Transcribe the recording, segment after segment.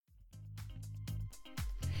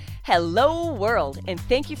Hello, world, and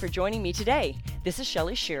thank you for joining me today. This is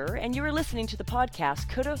Shelly Shearer, and you are listening to the podcast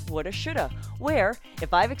Coulda, Woulda, Shoulda, where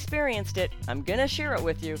if I've experienced it, I'm gonna share it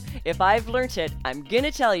with you. If I've learnt it, I'm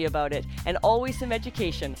gonna tell you about it, and always some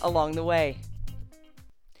education along the way.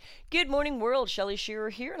 Good morning, world. Shelly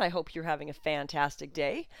Shearer here, and I hope you're having a fantastic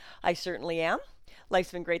day. I certainly am.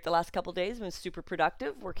 Life's been great the last couple days. Been super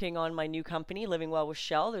productive working on my new company, Living Well with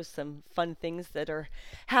Shell. There's some fun things that are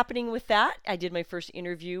happening with that. I did my first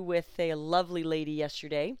interview with a lovely lady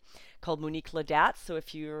yesterday called Monique Ledat. So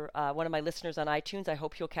if you're one of my listeners on iTunes, I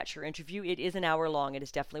hope you'll catch her interview. It is an hour long. It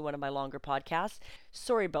is definitely one of my longer podcasts.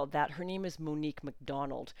 Sorry about that. Her name is Monique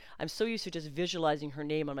McDonald. I'm so used to just visualizing her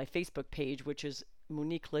name on my Facebook page, which is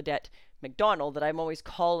Monique Ledet McDonald, that I'm always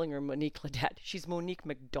calling her Monique Ledet. She's Monique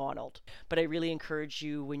McDonald. But I really encourage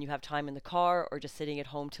you, when you have time in the car or just sitting at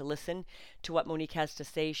home, to listen to what Monique has to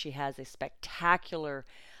say. She has a spectacular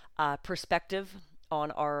perspective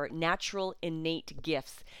on our natural innate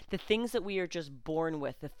gifts, the things that we are just born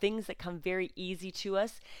with, the things that come very easy to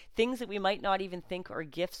us, things that we might not even think are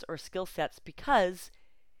gifts or skill sets because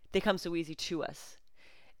they come so easy to us.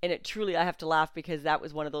 And it truly, I have to laugh because that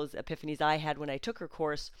was one of those epiphanies I had when I took her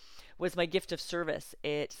course, was my gift of service.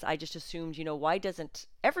 I just assumed, why doesn't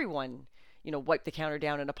everyone, wipe the counter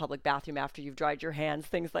down in a public bathroom after you've dried your hands,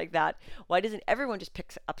 things like that. Why doesn't everyone just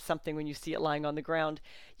pick up something when you see it lying on the ground?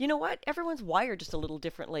 You know what? Everyone's wired just a little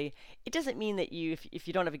differently. It doesn't mean that if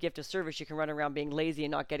you don't have a gift of service, you can run around being lazy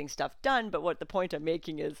and not getting stuff done. But what the point I'm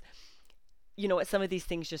making is, some of these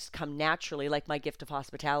things just come naturally, like my gift of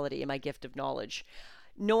hospitality and my gift of knowledge.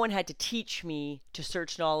 No one had to teach me to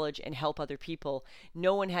search knowledge and help other people.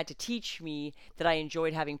 No one had to teach me that I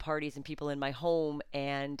enjoyed having parties and people in my home,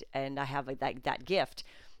 and I have that gift.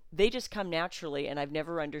 They just come naturally, and I've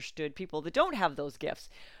never understood people that don't have those gifts.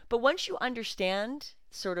 But once you understand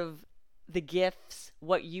sort of the gifts,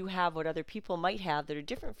 what you have, what other people might have that are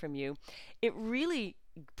different from you, it really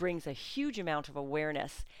brings a huge amount of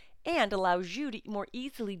awareness and allows you to more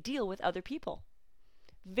easily deal with other people.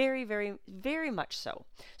 Very, very, very much so.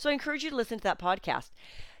 So I encourage you to listen to that podcast.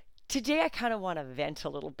 Today, I kind of want to vent a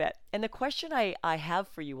little bit. And the question I have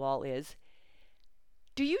for you all is,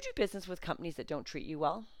 do you do business with companies that don't treat you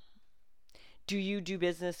well? Do you do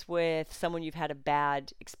business with someone you've had a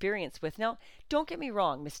bad experience with? Now, don't get me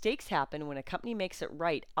wrong. Mistakes happen. When a company makes it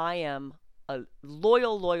right, I am a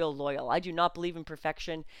loyal. I do not believe in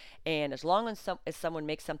perfection. And as long as someone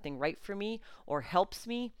makes something right for me or helps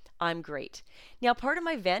me, I'm great. Now, part of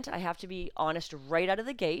my vent, I have to be honest right out of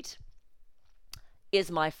the gate,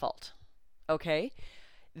 is my fault. Okay?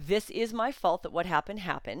 This is my fault that what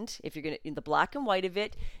happened. If you're going to, in the black and white of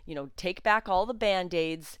it, take back all the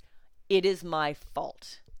band-aids, it is my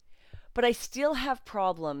fault. But I still have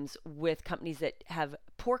problems with companies that have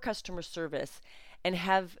poor customer service and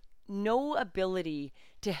have no ability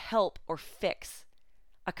to help or fix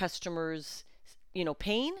a customer's,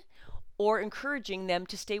 pain, or encouraging them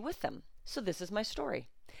to stay with them. So this is my story.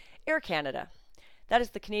 Air Canada. That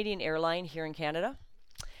is the Canadian airline here in Canada,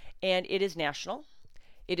 and it is national.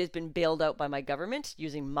 It has been bailed out by my government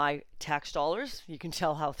using my tax dollars. You can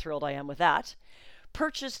tell how thrilled I am with that.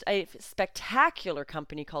 Purchased a spectacular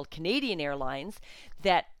company called Canadian Airlines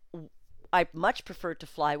that I much preferred to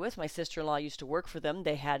fly with. My sister-in-law used to work for them.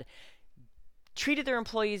 They had treated their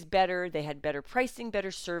employees better. They had better pricing,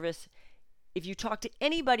 better service. If you talk to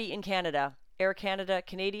anybody in Canada, Air Canada,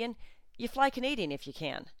 Canadian, you fly Canadian if you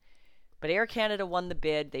can. But Air Canada won the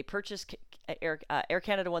bid. They purchased Air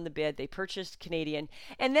Canada won the bid. They purchased Canadian,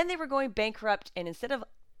 and then they were going bankrupt. And instead of,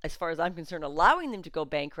 as far as I'm concerned, allowing them to go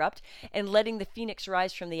bankrupt and letting the phoenix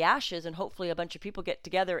rise from the ashes, and hopefully a bunch of people get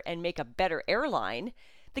together and make a better airline,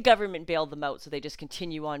 the government bailed them out. So they just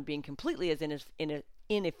continue on being completely as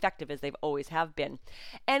ineffective as they've always have been,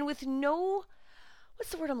 and with no. What's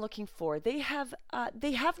the word I'm looking for? They have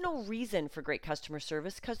no reason for great customer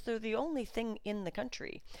service because they're the only thing in the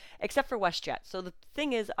country, except for WestJet. So the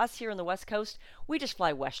thing is, us here on the West Coast, we just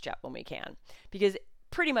fly WestJet when we can because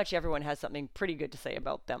pretty much everyone has something pretty good to say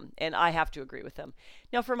about them, and I have to agree with them.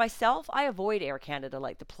 Now, for myself, I avoid Air Canada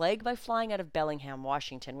like the plague by flying out of Bellingham,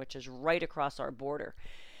 Washington, which is right across our border,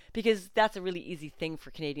 because that's a really easy thing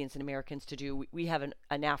for Canadians and Americans to do. We have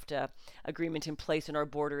a NAFTA agreement in place, and our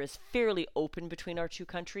border is fairly open between our two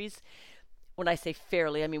countries. When I say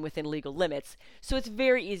fairly, I mean within legal limits. So it's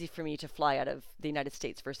very easy for me to fly out of the United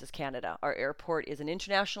States versus Canada. Our airport is an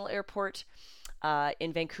international airport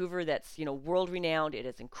in Vancouver that's, world renowned. It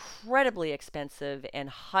is incredibly expensive and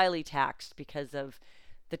highly taxed because of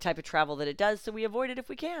the type of travel that it does. So we avoid it if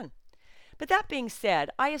we can. But that being said,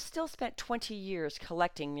 I have still spent 20 years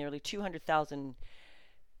collecting nearly 200,000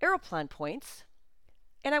 Aeroplan points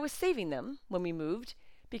And I was saving them when we moved,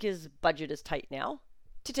 because budget is tight now,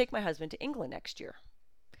 to take my husband to England next year.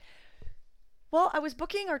 Well, I was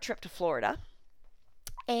booking our trip to Florida,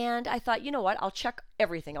 and I thought, you know what, I'll check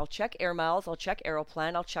everything. I'll check Air Miles, I'll check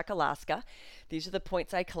Aeroplan, I'll check Alaska. These are the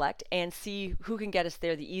points I collect, and see who can get us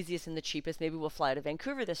there the easiest and the cheapest. Maybe we'll fly to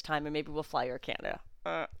Vancouver this time, and maybe we'll fly Air Canada.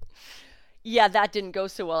 Yeah, that didn't go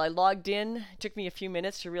so well. I logged in. It took me a few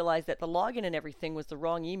minutes to realize that the login and everything was the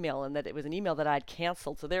wrong email, and that it was an email that I had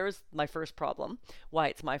canceled. So there's my first problem, why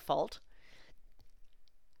it's my fault.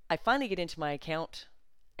 I finally get into my account,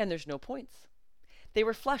 and there's no points. They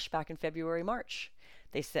were flush back in February, March.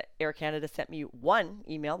 Air Canada sent me one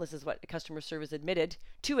email. This is what the customer service admitted,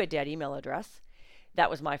 to a dead email address. That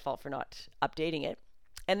was my fault for not updating it.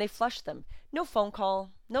 And they flushed them. No phone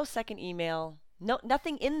call, no second email,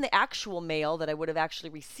 nothing in the actual mail that I would have actually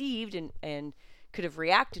received and could have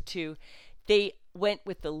reacted to. They went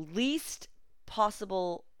with the least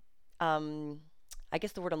possible, I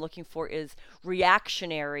guess the word I'm looking for is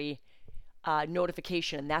reactionary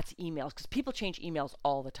notification, and that's emails, because people change emails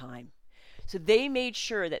all the time. So they made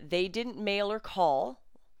sure that they didn't mail or call,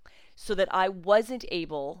 so that I wasn't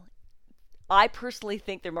able. I personally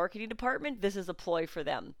think their marketing department, this is a ploy for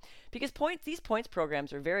them, because these points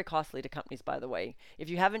programs are very costly to companies, by the way. If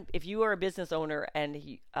you are a business owner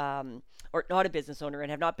and or not a business owner and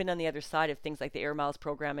have not been on the other side of things like the Air Miles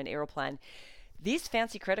program and Aeroplan, these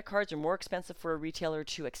fancy credit cards are more expensive for a retailer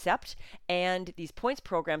to accept, and these points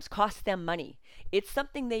programs cost them money. It's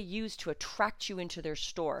something they use to attract you into their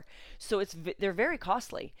store. So they're very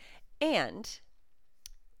costly. And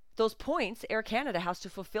those points, Air Canada has to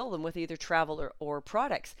fulfill them with either travel or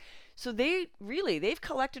products. So they've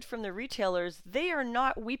collected from the retailers. They are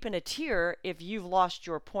not weeping a tear if you've lost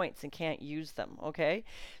your points and can't use them, okay?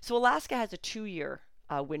 So Alaska has a 2-year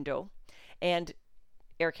window, and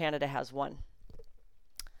Air Canada has 1.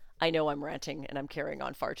 I know I'm ranting and I'm carrying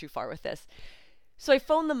on far too far with this. So I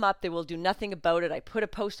phoned them up. They will do nothing about it. I put a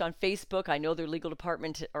post on Facebook. I know their legal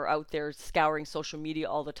department are out there scouring social media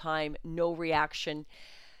all the time. No reaction.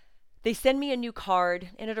 They send me a new card,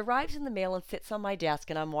 and it arrives in the mail and sits on my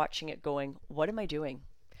desk, and I'm watching it going, what am I doing?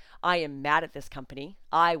 I am mad at this company.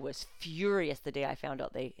 I was furious the day I found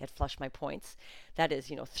out they had flushed my points. That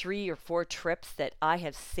is, 3 or 4 trips that I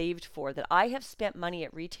have saved for, that I have spent money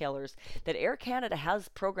at retailers, that Air Canada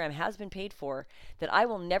program has been paid for, that I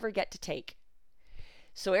will never get to take.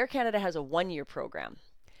 So Air Canada has a 1-year program.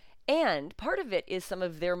 And part of it is some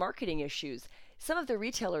of their marketing issues. Some of the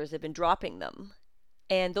retailers have been dropping them.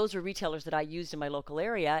 And those were retailers that I used in my local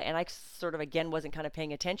area, and I sort of, again, wasn't kind of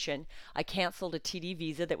paying attention. I canceled a TD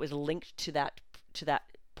Visa that was linked to that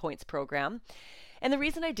points program. And the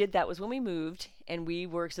reason I did that was when we moved, and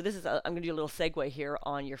so this is, I'm going to do a little segue here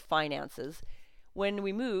on your finances. When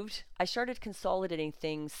we moved, I started consolidating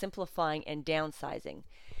things, simplifying, and downsizing.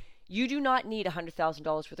 You do not need $100,000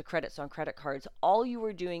 worth of credits on credit cards. All you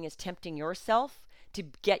are doing is tempting yourself to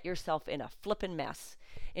get yourself in a flippin' mess.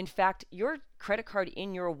 In fact, your credit card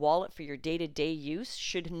in your wallet for your day-to-day use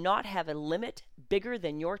should not have a limit bigger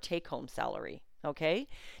than your take-home salary, okay?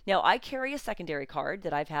 Now, I carry a secondary card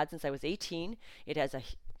that I've had since I was 18. It has a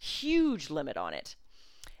huge limit on it,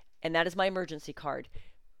 and that is my emergency card.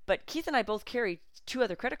 But Keith and I both carry 2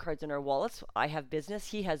 other credit cards in our wallets. I have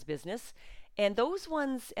business, he has business, and those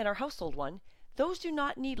ones, and our household one, those do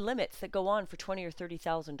not need limits that go on for $20,000 or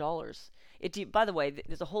 $30,000. By the way,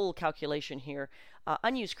 there's a whole calculation here.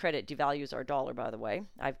 Unused credit devalues our dollar, by the way.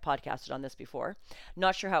 I've podcasted on this before.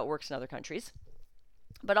 Not sure how it works in other countries.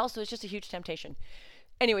 But also, it's just a huge temptation.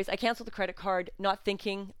 Anyways, I canceled the credit card, not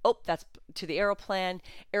thinking, that's to the Aeroplan.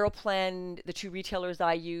 Aeroplan, the 2 retailers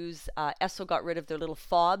I use, Esso got rid of their little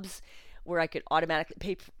fobs, where I could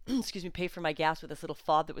automatically pay for my gas with this little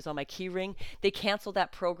fob that was on my key ring. They canceled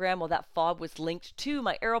that program while that fob was linked to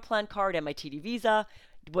my Aeroplan card and my TD Visa.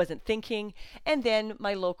 Wasn't thinking. And then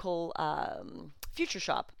my local Future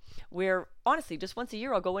Shop, where honestly just once a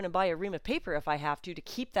year I'll go in and buy a ream of paper if I have to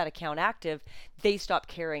keep that account active. They stopped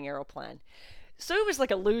carrying Aeroplan. So it was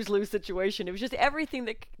like a lose-lose situation. It was just everything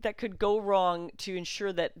that could go wrong to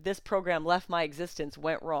ensure that this program left my existence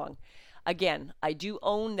went wrong. Again, I do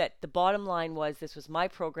own that the bottom line was this was my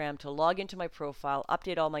program to log into my profile,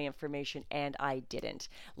 update all my information, and I didn't.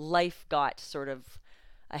 Life got sort of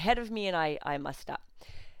ahead of me, and I messed up.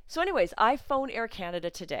 So anyways, I phoned Air Canada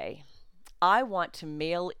today. I want to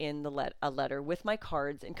mail in a letter with my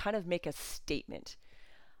cards and kind of make a statement.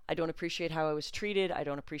 I don't appreciate how I was treated. I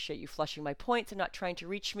don't appreciate you flushing my points and not trying to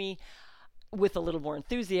reach me with a little more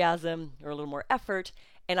enthusiasm or a little more effort.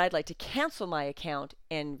 And I'd like to cancel my account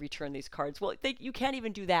and return these cards. Well, you can't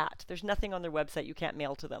even do that. There's nothing on their website you can't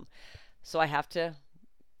mail to them. So I have to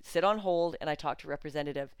sit on hold and I talk to a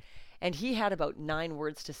representative. And he had about 9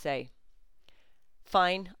 words to say.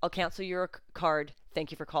 Fine, I'll cancel your card.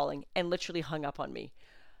 Thank you for calling. And literally hung up on me.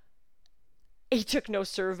 He took no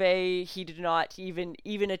survey. He did not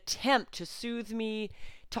even attempt to soothe me,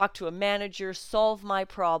 talk to a manager, solve my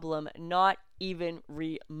problem, not even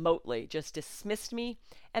remotely. Just dismissed me,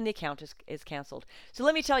 and the account is canceled. So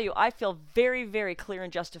let me tell you, I feel very, very clear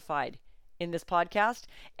and justified in this podcast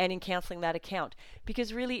and in canceling that account,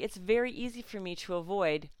 because really it's very easy for me to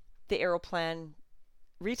avoid the Aeroplan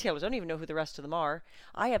retailers. I don't even know who the rest of them are.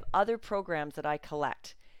 I have other programs that I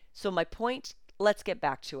collect. So my point, let's get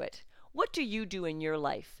back to it. What do you do in your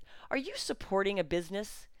life? Are you supporting a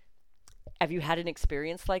business? Have you had an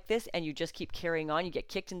experience like this and you just keep carrying on? You get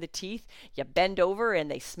kicked in the teeth, you bend over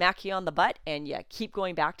and they smack you on the butt and you keep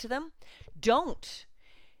going back to them? Don't.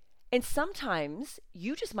 And sometimes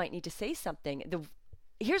you just might need to say something.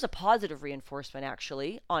 Here's a positive reinforcement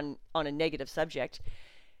actually on a negative subject.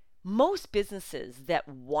 Most businesses that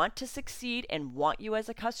want to succeed and want you as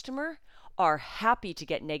a customer are happy to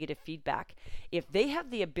get negative feedback. If they have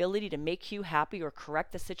the ability to make you happy or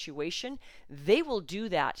correct the situation, they will do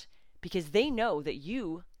that because they know that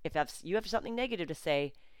you have something negative to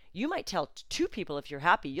say, you might tell 2 people if you're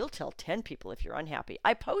happy, you'll tell 10 people if you're unhappy.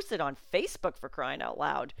 I posted on Facebook, for crying out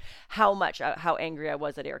loud, how angry I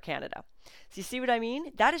was at Air Canada. So you see what I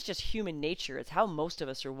mean? That is just human nature. It's how most of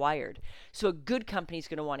us are wired. So a good company is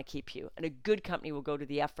going to want to keep you, and a good company will go to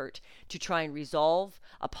the effort to try and resolve,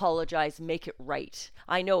 apologize, make it right.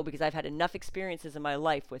 I know because I've had enough experiences in my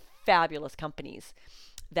life with fabulous companies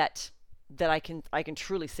that I can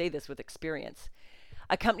truly say this with experience.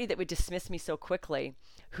 A company that would dismiss me so quickly,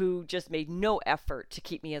 who just made no effort to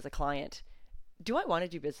keep me as a client. Do I want to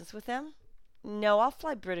do business with them? No, I'll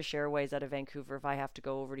fly British Airways out of Vancouver if I have to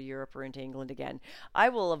go over to Europe or into England again. I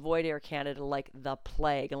will avoid Air Canada like the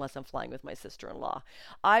plague unless I'm flying with my sister-in-law.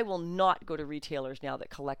 I will not go to retailers now that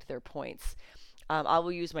collect their points. I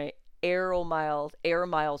will use my Air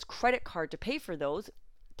Miles credit card to pay for those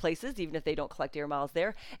places, even if they don't collect Air Miles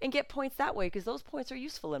there, and get points that way because those points are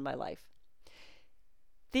useful in my life.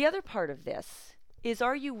 The other part of this is,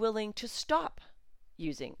 are you willing to stop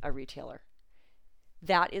using a retailer?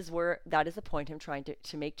 That is the point I'm trying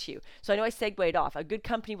to make to you. So I know I segued off. A good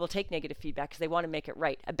company will take negative feedback because they want to make it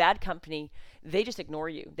right. A bad company, they just ignore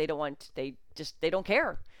you. They don't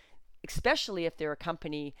care. Especially if they're a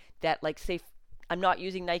company that, like, say, I'm not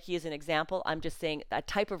using Nike as an example. I'm just saying a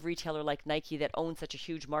type of retailer like Nike that owns such a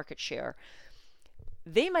huge market share.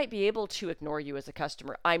 They might be able to ignore you as a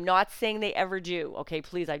customer. I'm not saying they ever do. Okay,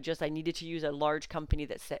 please, I needed to use a large company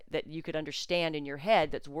that you could understand in your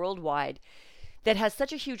head, that's worldwide, that has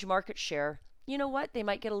such a huge market share. You know what? They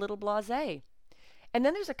might get a little blasé. And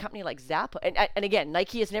then there's a company like Zappos. And again,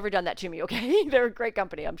 Nike has never done that to me, okay? They're a great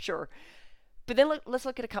company, I'm sure. But then let's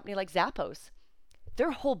look at a company like Zappos. Their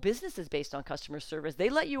whole business is based on customer service. They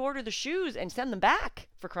let you order the shoes and send them back,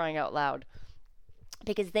 for crying out loud.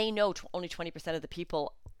 Because they know only 20% of the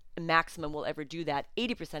people maximum will ever do that.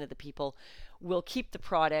 80% of the people will keep the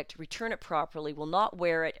product, return it properly, will not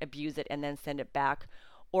wear it, abuse it, and then send it back,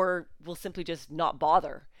 or will simply just not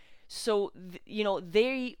bother. So,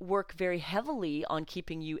 they work very heavily on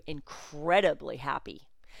keeping you incredibly happy.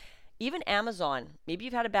 Even Amazon, maybe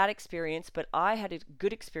you've had a bad experience, but I had a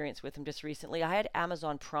good experience with them just recently. I had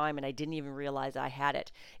Amazon Prime and I didn't even realize I had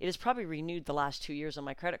it. It has probably renewed the last 2 years on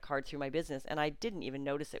my credit card through my business, and I didn't even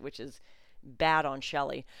notice it, which is bad on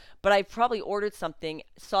Shelley. But I probably ordered something,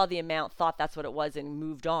 saw the amount, thought that's what it was, and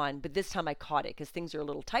moved on. But this time I caught it because things are a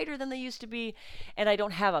little tighter than they used to be, and I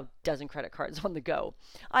don't have a dozen credit cards on the go.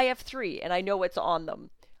 I have 3, and I know what's on them.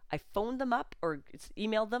 I phoned them up or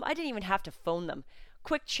emailed them. I didn't even have to phone them.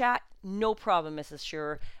 Quick chat, no problem, Mrs.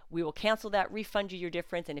 Shearer. We will cancel that, refund you your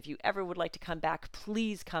difference, and if you ever would like to come back,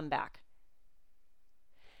 please come back.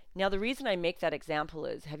 Now, the reason I make that example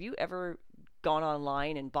is, have you ever gone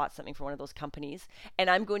online and bought something from one of those companies? And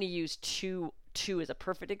I'm going to use two as a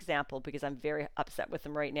perfect example because I'm very upset with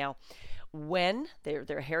them right now. When they're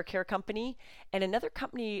a hair care company, and another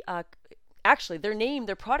company, actually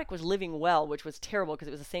their product was Living Well, which was terrible because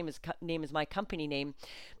it was the same name as my company name,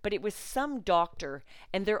 but it was some doctor,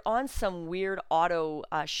 and they're on some weird auto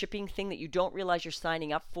shipping thing that you don't realize you're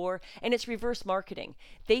signing up for, and it's reverse marketing.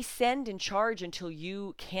 They send and charge until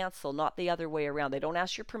you cancel, not the other way around. They don't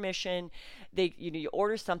ask your permission. You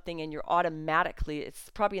order something and you're automatically, it's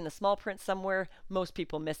probably in the small print somewhere. Most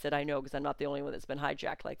people miss it, I know, because I'm not the only one that's been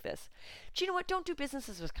hijacked like this. But you know what? Don't do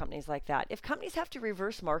businesses with companies like that. If companies have to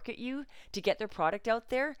reverse market you to get their product out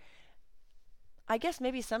there, I guess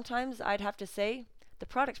maybe sometimes I'd have to say the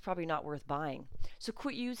product's probably not worth buying. So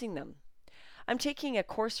quit using them. I'm taking a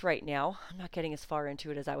course right now. I'm not getting as far into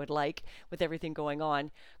it as I would like with everything going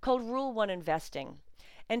on, called Rule 1 Investing.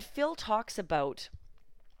 And Phil talks about,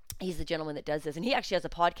 he's the gentleman that does this, and he actually has a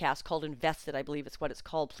podcast called Invested, I believe it's what it's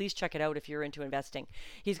called. Please check it out if you're into investing.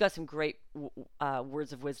 He's got some great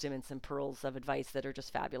words of wisdom and some pearls of advice that are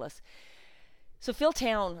just fabulous. So Phil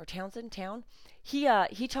Townsend,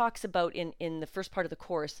 he talks about in the first part of the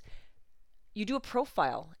course, you do a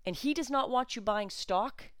profile, and he does not want you buying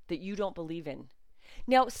stock that you don't believe in.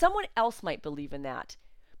 Now, someone else might believe in that,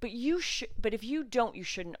 but if you don't, you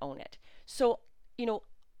shouldn't own it. So,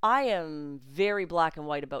 I am very black and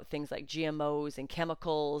white about things like GMOs and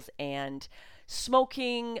chemicals and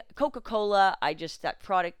smoking, Coca-Cola. That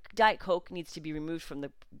product, Diet Coke, needs to be removed from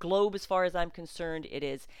the globe as far as I'm concerned. It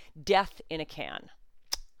is death in a can.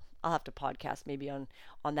 I'll have to podcast maybe on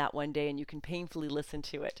that one day, and you can painfully listen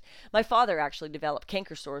to it. My father actually developed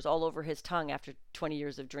canker sores all over his tongue after 20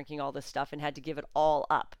 years of drinking all this stuff and had to give it all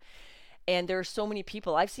up. And there are so many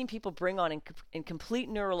people, I've seen people bring on in complete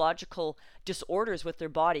neurological disorders with their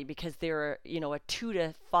body because they're, a 2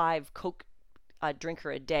 to 5 Coke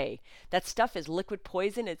drinker a day. That stuff is liquid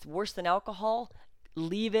poison. It's worse than alcohol.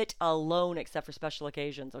 Leave it alone except for special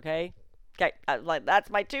occasions, okay? Okay, that's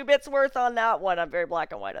my 2 bits worth on that one. I'm very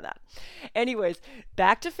black and white on that. Anyways,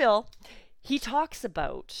 back to Phil. He talks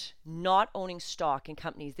about not owning stock in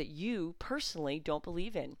companies that you personally don't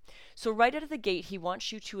believe in. So right out of the gate, he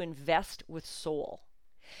wants you to invest with soul.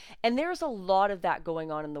 And there's a lot of that going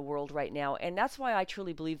on in the world right now. And that's why I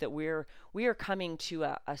truly believe that we are coming to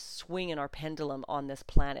a swing in our pendulum on this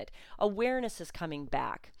planet. Awareness is coming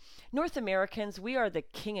back. North Americans, we are the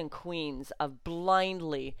king and queens of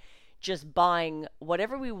blindly just buying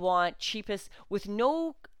whatever we want, cheapest, with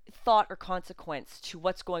no thought or consequence to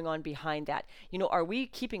what's going on behind that. Are we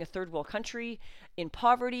keeping a third world country in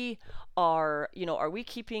poverty? Are we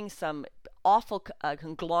keeping some awful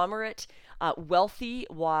conglomerate wealthy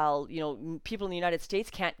while, people in the United States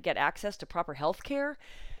can't get access to proper health care?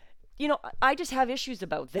 I just have issues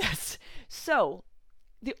about this. So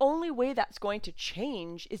the only way that's going to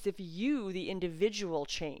change is if you, the individual,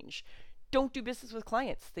 change. Don't do business with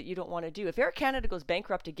clients that you don't want to do. If Air Canada goes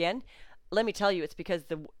bankrupt again, let me tell you, it's because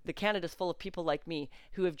the Canada's full of people like me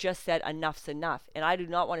who have just said enough's enough. And I do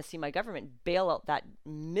not want to see my government bail out that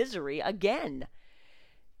misery again.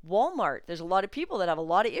 Walmart, there's a lot of people that have a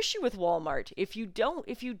lot of issue with Walmart. If you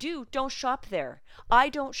do, don't shop there. I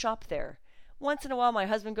don't shop there. Once in a while, my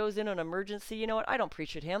husband goes in on an emergency. You know what? I don't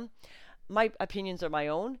preach at him. My opinions are my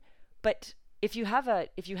own. But if you have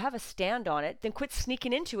a stand on it, then quit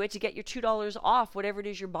sneaking into it to get your $2 off whatever it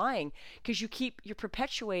is you're buying, because you're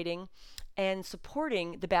perpetuating and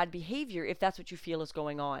supporting the bad behavior if that's what you feel is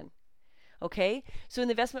going on. Okay? So in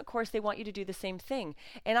the investment course, they want you to do the same thing.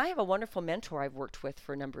 And I have a wonderful mentor I've worked with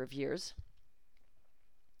for a number of years.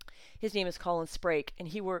 His name is Colin Sprake, and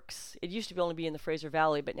he works, it used to only be in the Fraser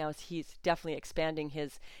Valley, but now he's definitely expanding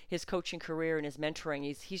his coaching career and his mentoring.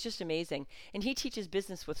 He's just amazing. And he teaches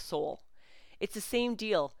business with soul. It's the same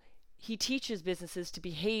deal. He teaches businesses to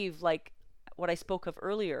behave like what I spoke of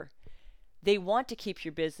earlier. They want to keep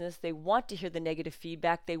your business. They want to hear the negative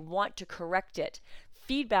feedback. They want to correct it.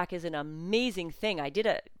 Feedback is an amazing thing. I did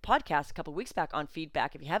a podcast a couple of weeks back on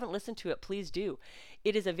feedback. If you haven't listened to it, please do.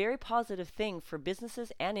 It is a very positive thing for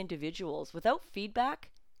businesses and individuals. Without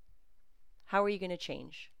feedback, how are you going to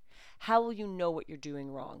change? How will you know what you're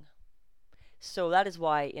doing wrong? So that is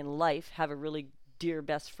why in life, have a really dear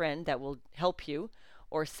best friend that will help you.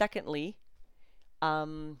 Or secondly,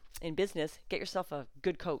 in business, get yourself a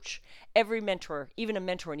good coach. Every mentor, even a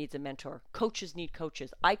mentor, needs a mentor. Coaches need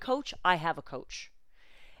coaches. I coach, I have a coach.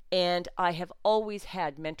 And I have always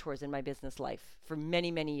had mentors in my business life for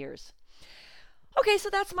many, many years. Okay, so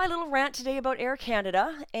that's my little rant today about Air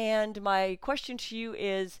Canada. And my question to you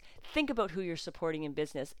is, think about who you're supporting in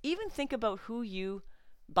business. Even think about who you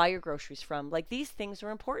buy your groceries from. Like, these things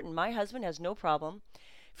are important. My husband has no problem.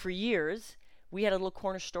 For years, we had a little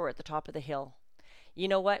corner store at the top of the hill. You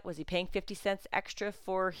know what? Was he paying 50 cents extra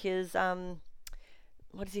for his,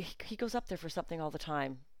 what is he goes up there for something all the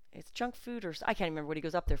time. It's junk food, or I can't remember what he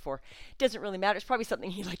goes up there for. Doesn't really matter. It's probably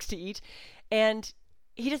something he likes to eat. And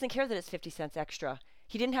he doesn't care that it's 50 cents extra.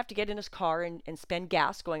 He didn't have to get in his car and spend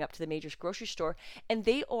gas going up to the major grocery store. And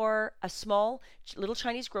they are a small little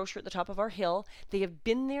Chinese grocer at the top of our hill. They have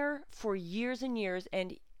been there for years and years,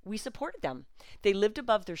 and we supported them. They lived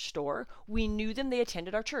above their store. We knew them. They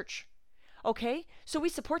attended our church. Okay? So we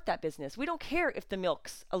support that business. We don't care if the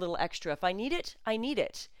milk's a little extra. If I need it, I need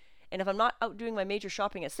it. And if I'm not out doing my major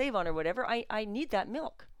shopping at Save-On or whatever, I need that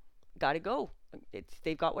milk. Gotta go.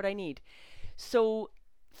 They've got what I need. So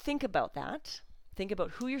think about that. Think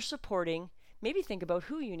about who you're supporting. maybe think about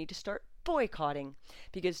who you need to start boycotting,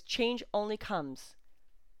 because change only comes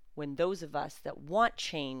when those of us that want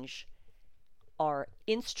change are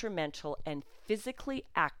instrumental and physically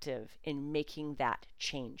active in making that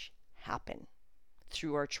change happen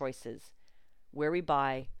through our choices, where we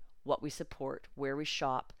buy, what we support, where we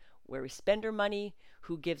shop, where we spend our money,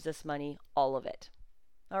 who gives us money, all of it.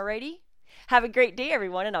 Alrighty? Have a great day,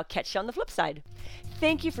 everyone, and I'll catch you on the flip side.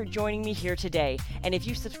 Thank you for joining me here today, and if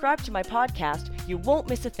you subscribe to my podcast, you won't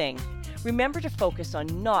miss a thing. Remember to focus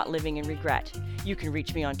on not living in regret. You can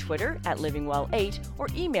reach me on Twitter at livingwell8 or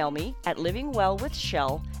email me at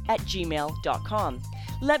livingwellwithshell@gmail.com.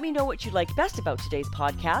 Let me know what you liked best about today's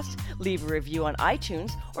podcast, leave a review on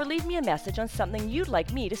iTunes, or leave me a message on something you'd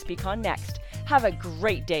like me to speak on next. Have a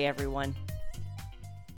great day, everyone.